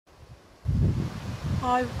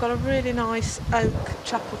I've got a really nice oak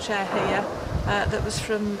chapel chair here that was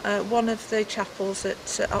from one of the chapels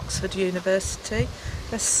at Oxford University.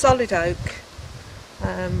 They're solid oak,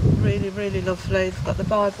 really lovely. They've got the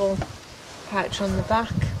Bible pouch on the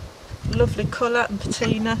back, lovely colour and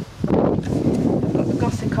patina. They've got the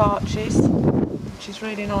Gothic arches, which is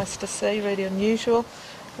really nice to see, really unusual.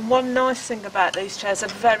 And one nice thing about these chairs, are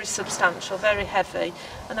very substantial, very heavy,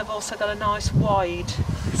 and they've also got a nice wide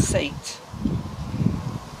seat.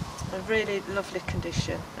 A really lovely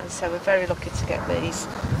condition, and so we're very lucky to get these.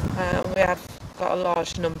 We have got a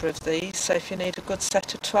large number of these, so if you need a good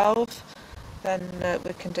set of 12, then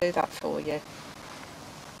we can do that for you.